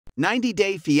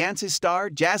90-Day Fiance star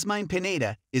Jasmine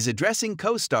is addressing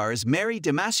co-stars Mary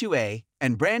DeMassieu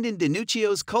and Brandan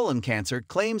DiNuccio's colon cancer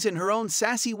claims in her own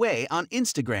sassy way on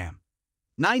Instagram.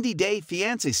 90-Day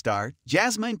Fiance star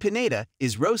Jasmine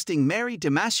is roasting Mary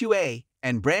DeMassieu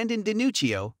and Brandan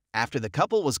DiNuccio after the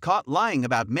couple was caught lying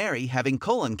about Mary having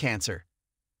colon cancer.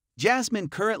 Jasmine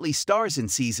currently stars in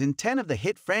Season 10 of the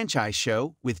hit franchise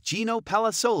show with Gino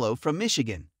Palazzolo from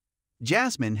Michigan.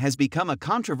 Jasmine has become a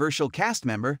controversial cast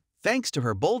member thanks to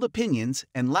her bold opinions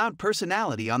and loud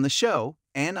personality on the show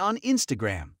and on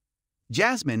Instagram.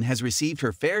 Jasmine has received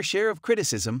her fair share of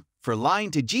criticism for lying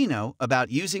to Gino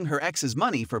about using her ex's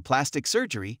money for plastic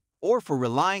surgery or for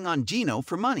relying on Gino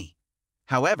for money.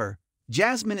 However,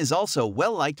 Jasmine is also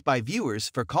well-liked by viewers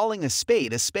for calling a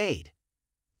spade a spade.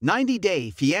 90-Day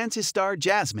Fiance star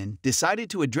Jasmine decided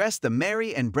to address the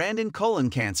Mary and Brandan colon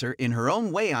cancer in her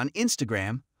own way on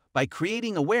Instagram by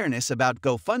creating awareness about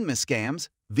GoFundMe scams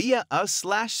via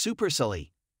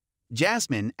us/SuperSully.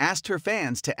 Jasmine asked her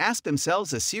fans to ask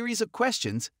themselves a series of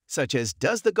questions such as,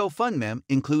 does the GoFundMe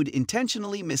include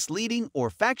intentionally misleading or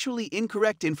factually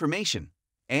incorrect information?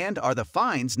 And are the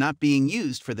fines not being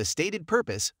used for the stated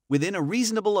purpose within a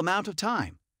reasonable amount of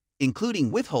time,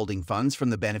 including withholding funds from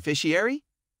the beneficiary?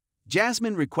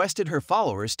 Jasmine requested her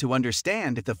followers to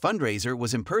understand if the fundraiser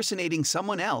was impersonating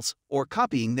someone else or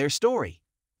copying their story.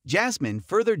 Jasmine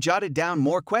further jotted down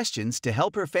more questions to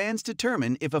help her fans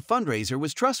determine if a fundraiser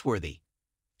was trustworthy.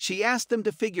 She asked them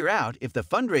to figure out if the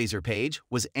fundraiser page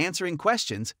was answering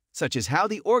questions such as how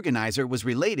the organizer was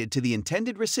related to the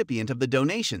intended recipient of the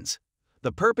donations,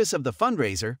 the purpose of the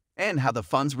fundraiser, and how the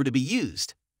funds were to be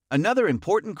used. Another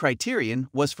important criterion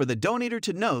was for the donator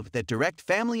to note that direct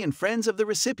family and friends of the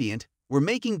recipient were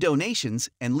making donations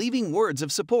and leaving words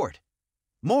of support.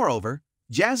 Moreover,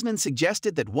 Jasmine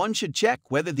suggested that one should check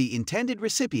whether the intended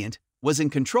recipient was in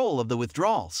control of the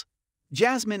withdrawals.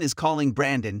 Jasmine is calling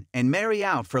Brandan and Mary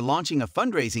out for launching a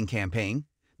fundraising campaign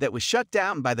that was shut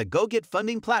down by the GoGet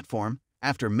funding platform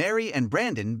after Mary and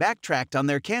Brandan backtracked on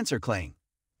their cancer claim.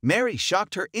 Mary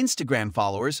shocked her Instagram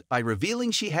followers by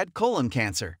revealing she had colon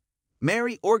cancer.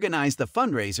 Mary organized the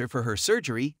fundraiser for her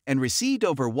surgery and received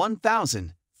over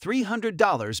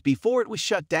 $1,300 before it was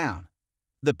shut down.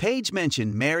 The page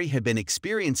mentioned Mary had been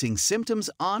experiencing symptoms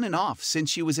on and off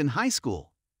since she was in high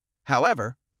school.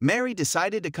 However, Mary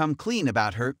decided to come clean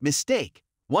about her mistake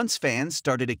once fans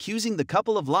started accusing the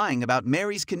couple of lying about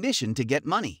Mary's condition to get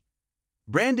money.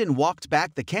 Brandan walked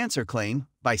back the cancer claim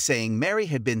by saying Mary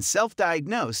had been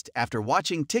self-diagnosed after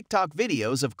watching TikTok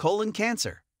videos of colon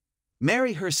cancer.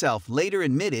 Mary herself later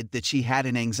admitted that she had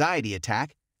an anxiety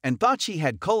attack and thought she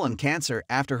had colon cancer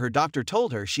after her doctor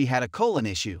told her she had a colon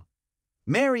issue.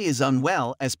 Mary is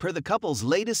unwell as per the couple's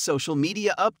latest social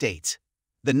media updates.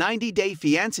 The 90-Day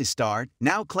Fiance star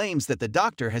now claims that the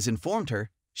doctor has informed her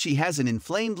she has an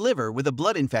inflamed liver with a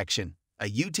blood infection, a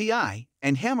UTI,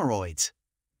 and hemorrhoids.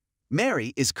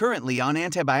 Mary is currently on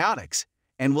antibiotics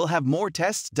and will have more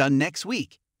tests done next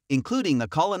week, including a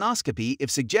colonoscopy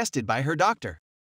if suggested by her doctor.